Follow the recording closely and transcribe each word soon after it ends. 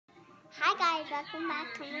Hi guys, welcome back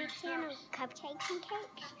to my channel, Cupcakes and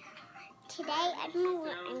Cakes. Today I don't know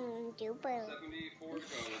what I'm going to do, but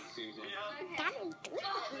Daddy's doing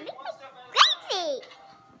really crazy.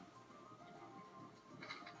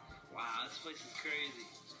 Wow, this place is crazy.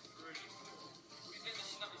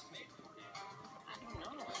 I don't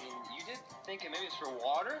know. I mean, you did think maybe it's for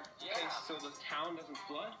water? Yeah. So the town doesn't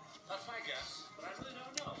flood? That's my guess, but I really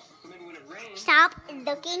don't know. So maybe when it rains... Stop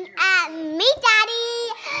looking at me,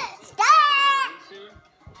 Daddy! Stop!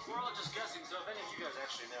 We're all just guessing, so if any of you guys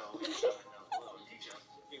actually know, teach us.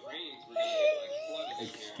 If it rains, we're going to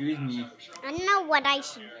get Excuse me. I don't know what I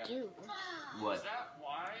should do. What? Is that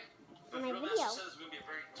why? On my video.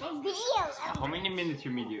 My video. How many minutes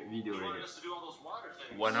your video already?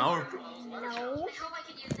 1 No. hour?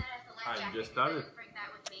 I just started.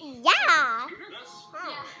 Yeah.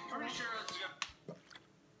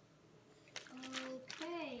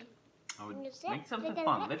 Okay. I would make something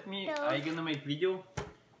fun. I'm gonna make video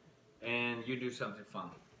and you do something fun.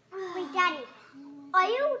 Wait, Daddy, are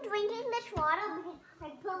you drinking this water? Because I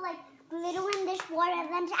put like glitter in this water and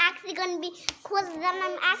then it's actually gonna be cool. Then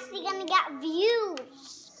I'm actually gonna get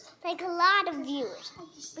views. Like a lot of views.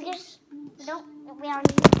 Because we don't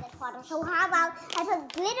need this water. So how about I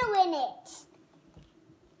put glitter in it?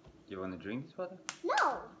 You wanna drink this water?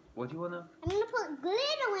 No. What do you wanna? I'm gonna put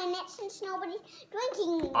glitter in it since nobody's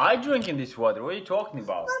drinking it. I drinking this water. What are you talking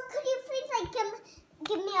about? Well, could you please like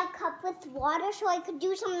give me a cup with water so I could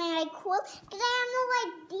do something like cool? Because I have no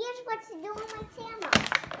ideas what to do on my channel.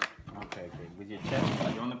 Okay. With your chest,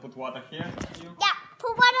 you wanna put water here? Yeah,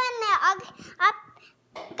 put water in there. Up,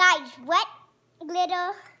 guys. What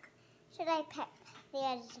glitter should I pick?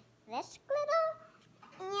 There's this glitter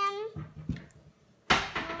and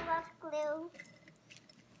this glue.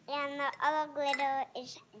 And the other glitter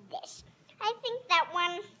is this. I think that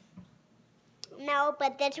one, no,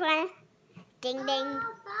 but this one, ding ding.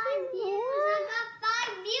 Oh, 5 views. I got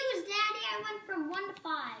 5 views, Daddy. I went from 1 to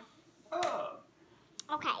 5. Oh.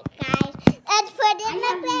 Okay, guys, let's put in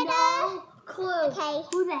the glitter. No clue. Okay.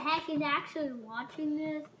 Who the heck is actually watching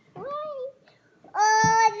this?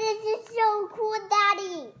 Oh, this is so cool,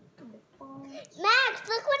 Daddy. Max,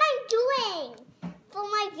 look what I'm doing for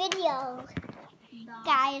my video.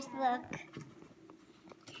 Guys, look.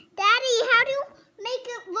 Daddy, how do you make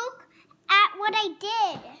it look at what I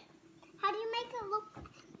did? How do you make it look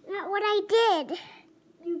at what I did?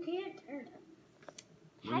 You can't turn it.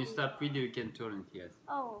 When you start video, you can turn it, yes.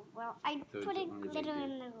 Oh, well, I So put it's a only glitter like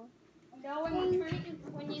in the... No, when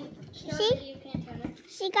you start See? it, you can't turn it.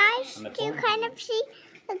 See, guys? On the Do you phone? kind of see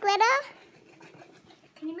the glitter?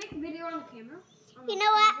 Can you make a video on the camera? You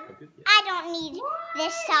know what? I don't need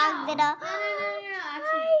this song glitter. No.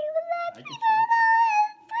 Actually, I can 3, 2, 1,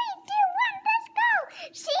 let's go.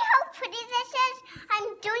 See how pretty this is? I'm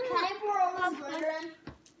doing Can I pour all this glitter in?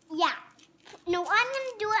 Yeah. No, I'm going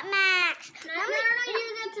to do it, Max. No,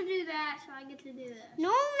 you get to do that, so I get to do this.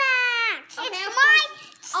 No, Max. Okay, it's I'll my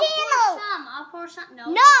I'll channel. I'll pour some. No.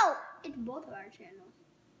 No. It's both of our channels.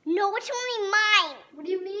 No, it's only mine. What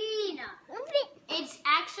do you mean? It's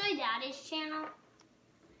actually Daddy's channel.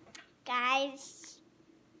 Guys,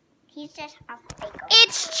 he's just a faker.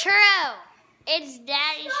 It's true. It's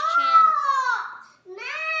Daddy's channel.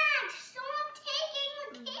 Max, stop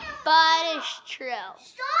taking the camera. But it's true.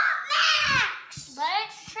 Stop, Max. But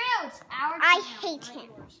it's true. It's our channel. I hate not him.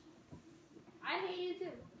 yours. I hate you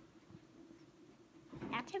too.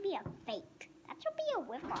 That should be a fake. That should be a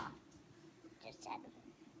whip-off. Just said.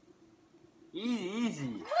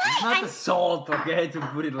 Easy. It's not the salt, okay, to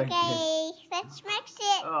put it like this. Okay, let's mix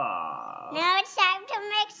it. Ah. Now it's time to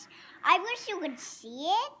mix. I wish you could see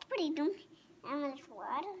it, but you don't. And there's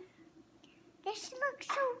water. This looks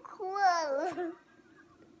so cool.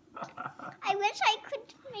 I wish I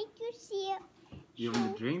could make you see it. You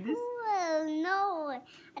want to drink this? Cool. No,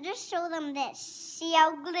 I just show them this. See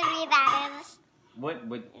how glittery that is. What?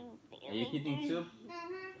 Are you eating soup?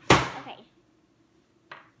 Okay.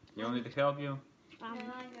 You want me to help you? No, I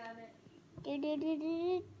got it. Do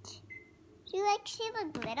you like see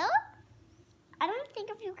the glitter? I don't think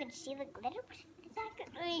if you can see the glitter, but it's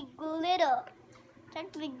actually glitter. It's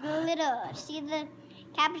actually glitter. See the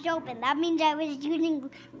cap is open. That means I was using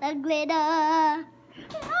the glitter.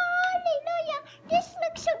 Hallelujah! This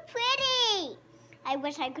looks so pretty. I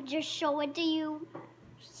wish I could just show it to you.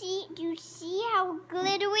 See? Do you see how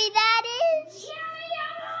glittery that is?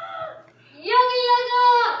 Yoga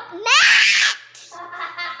yoga! Max!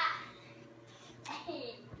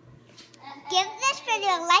 Give this video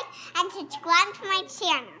a like and subscribe to my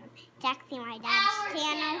channel. It's actually my dad's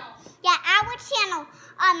channel. Yeah, our channel.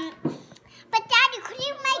 But Daddy, could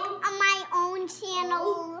you make my own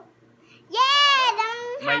channel? Yeah,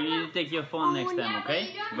 But you need to take your phone next time,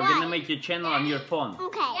 okay? We're gonna make your channel on your phone.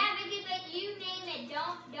 Okay. Yeah, because you name it.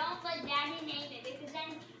 Don't let Daddy name it, because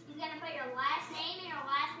then he's gonna put your last name, and your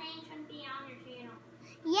last name shouldn't be on your channel.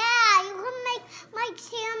 Yeah, you can make my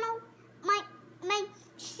channel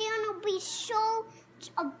be so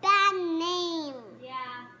a bad name.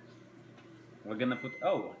 Yeah. We're gonna put.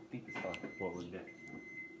 Oh, I think it's forward there.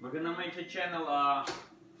 We're gonna make the channel.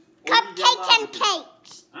 Cupcakes and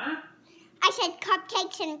cakes. Huh? I said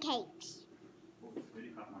cupcakes and cakes. Oh, it's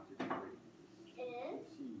very hot now. It is?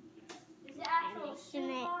 Is it actually Isn't super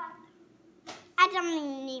it? hot? I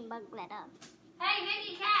don't need my glitter. Hey,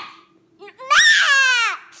 Mickey Cat!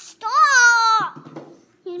 Matt! Stop!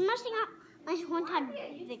 He's messing up my whole time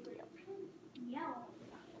video. Yellow.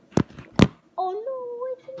 Oh no, I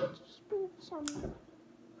think I just put some.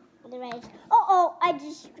 Otherwise, oh, I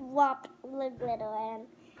just dropped the glitter in.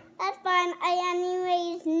 That's fine. I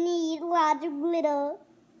anyways need lots of glitter.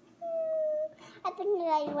 I think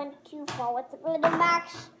I went too far with the glitter,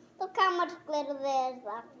 Max. Look how much glitter there is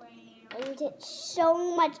left. I used it so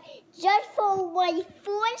much just for my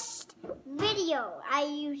first video. I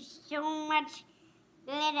used so much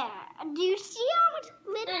glitter. Do you see how much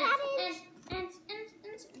glitter that is?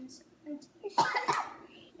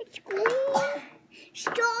 It's green.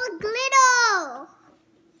 Star glitter.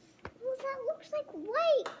 Oh, that looks like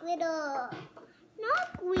white glitter.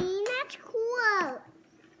 Not green. That's cool.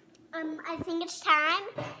 I think it's time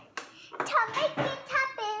to make it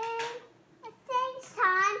happen. I think it's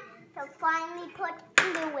time to finally put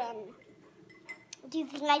glue in. Do you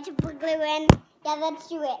think I should put glue in? Yeah, let's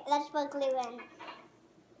do it. Let's put glue in.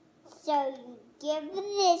 So you give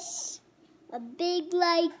this a big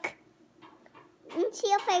like. Let's see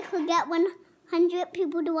if I could get 100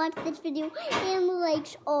 people to watch this video and the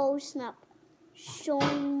likes. Oh snap! So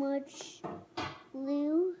much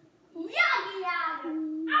glue. Yummy,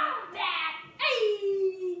 I'm back!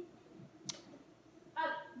 Hey!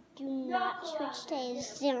 Do not switch to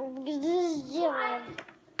 0 because this is 0.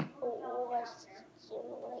 Oh, it's 0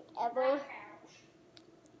 like ever.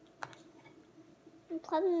 I'm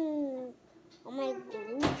plugging all my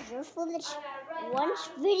glue just for this one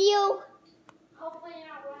video. Hopefully you're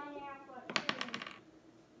not running out of food.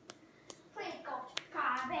 Please go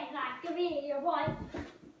subscribe and like the video, boy.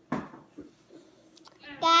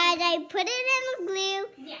 Guys, I put it in the glue.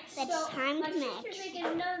 Yes, It's time my to sister's mix. making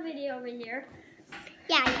another video over here.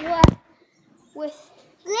 Yeah, you are with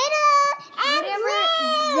glitter and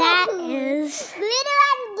glue. that is. Glitter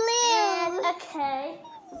and glue. Okay.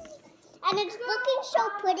 And it's looking so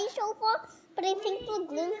pretty so far, but I think the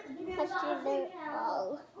glue has to do it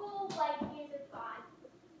all. School like music by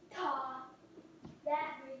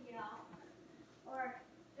that video. Or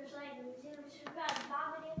just like subscribe to my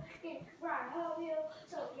video and where I help you.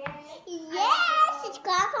 So yeah. Yes, it's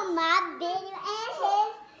got from my video and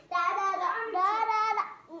his. Da da da da da da.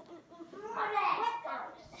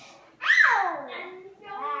 Ow!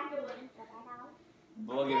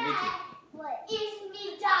 Blogger Vicky. What? It's me,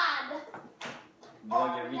 Dad.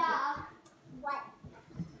 Blogger Vicky. What?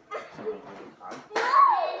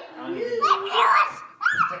 I'm My viewers!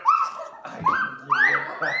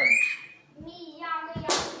 Me, yummy, yummy.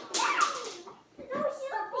 No,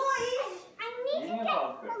 boys. I need Give me to a get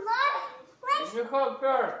hug a first. lot. Give me a hug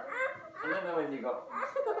first. And then away you go.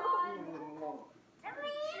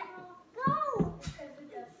 Go.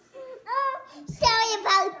 Sorry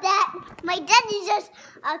about that. My dad is just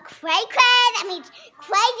a cray. That means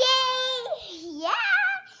crazy. Yeah.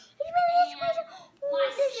 He's really crazy. My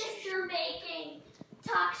sister making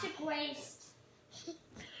toxic waste.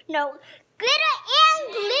 No, glitter and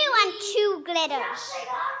glue on 2 glitters.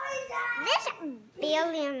 This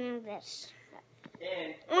billion of this.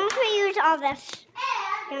 I'm going to use all this.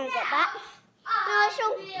 Can I get that? Also,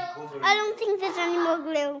 I don't think there's any more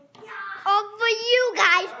glue. All for you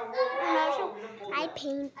guys. And also, I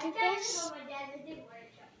painted this.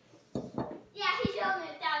 Yeah, he showed me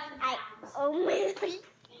 1,000 I pounds. almost.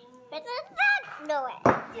 But that's not. No way.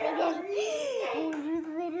 Okay.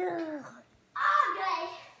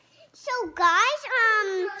 So guys,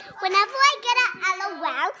 whenever I get an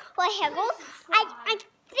LOL or Hegel, I think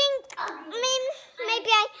maybe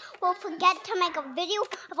I will forget to make a video of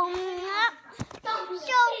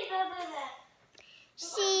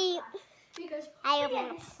see I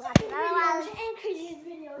open LOL.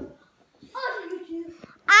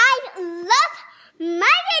 I love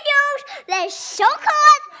my videos. They're so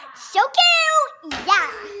cool, so cute. Yeah.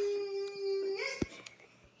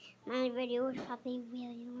 My video is probably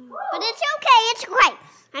really long, but it's okay. It's great.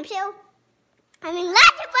 I'm having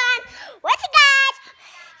lots of fun with you guys.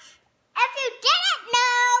 If you didn't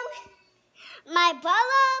know,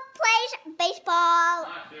 boys baseball.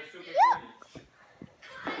 Your soup is Yeah.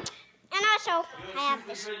 ready. And also, Your I have soup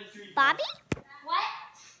this is ready to eat. Bobby. What?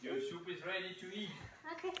 Your soup is ready to eat.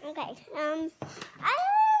 Okay. Okay. I don't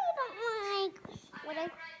like what I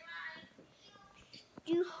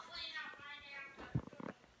do.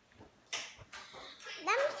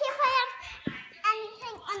 Let me see if I have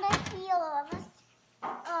anything on the heel of us.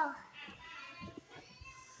 Oh.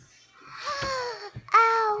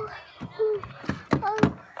 Ow. Ooh. Oh.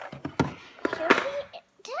 Seriously?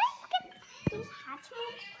 Did I get these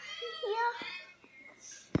Hatchimals here?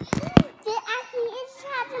 There actually is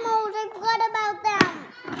Hatchimals. I forgot about them.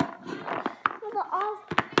 They were all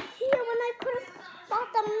here when I could have bought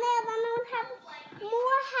them there. Then I would have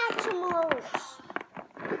more Hatchimals.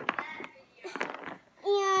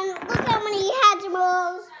 And look how many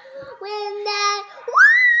Hatchimals when that. Woo!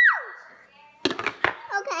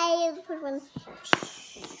 Okay, let's put one.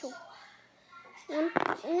 And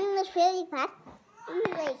then this really fast.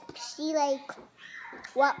 Let me see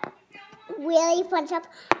what really fun stuff.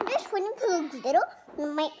 I'm just waiting for the glitter. It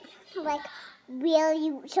might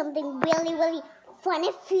really something really fun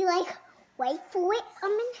if you wait for it.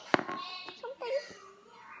 Something.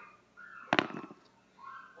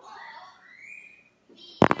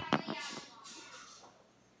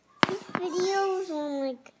 Videos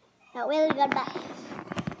on not really good, but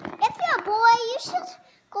if you're a boy, you should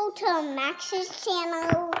go to Max's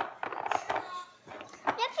channel.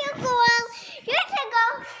 If you're a girl, you should go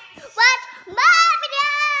watch my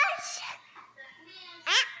videos.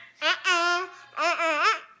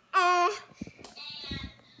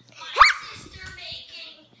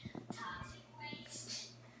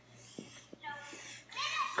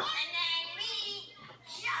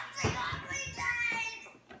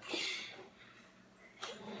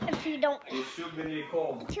 If you don't, Your soup is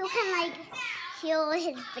cold. you can hear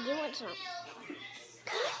his video or something.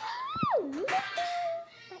 Look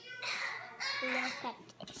at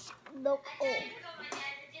this. Look old.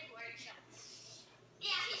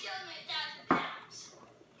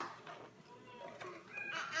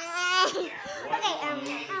 Okay,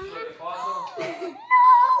 no,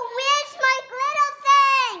 where's my glitter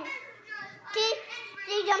thing?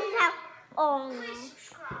 She jumped out. Oh no.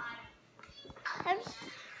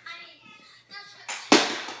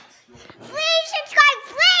 Please subscribe,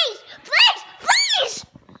 please.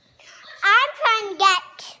 I'm trying to get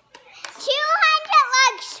 200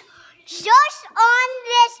 likes just on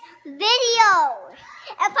this video.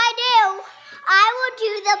 If I do, I will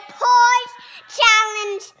do the pause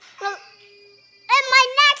challenge. In my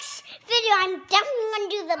next video, I'm definitely going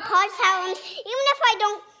to do the pause challenge. Even if I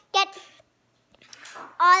don't get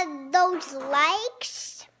all those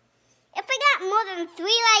likes. If I got more than 3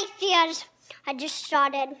 likes because I just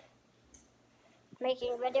started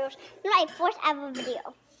making videos. My first ever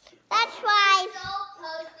video. That's why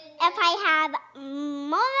if I have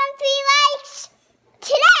more than 3 likes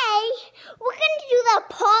today, we're going to do the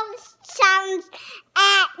pause challenge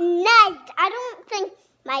at night. I don't think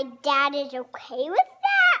my dad is okay with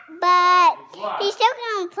that, but he's still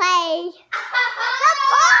going to play the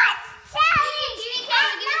pause challenge.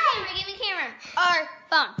 Give me camera. Or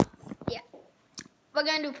phone. Yeah. We're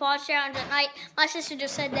going to do pause challenge at night. My sister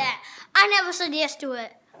just said that. I never said yes to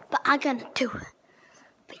it, but I'm going to do it.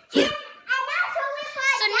 But you.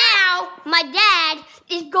 So now, my dad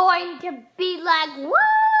is going to be like, woo!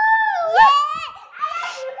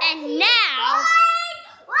 And now,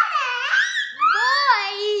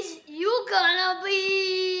 boys, you're gonna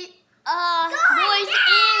be, boys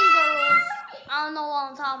and girls. I don't know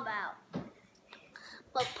what I'm talking about.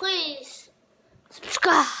 But please,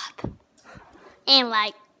 subscribe and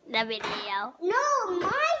like the video. No,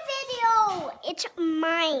 my video. It's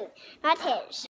mine, not his.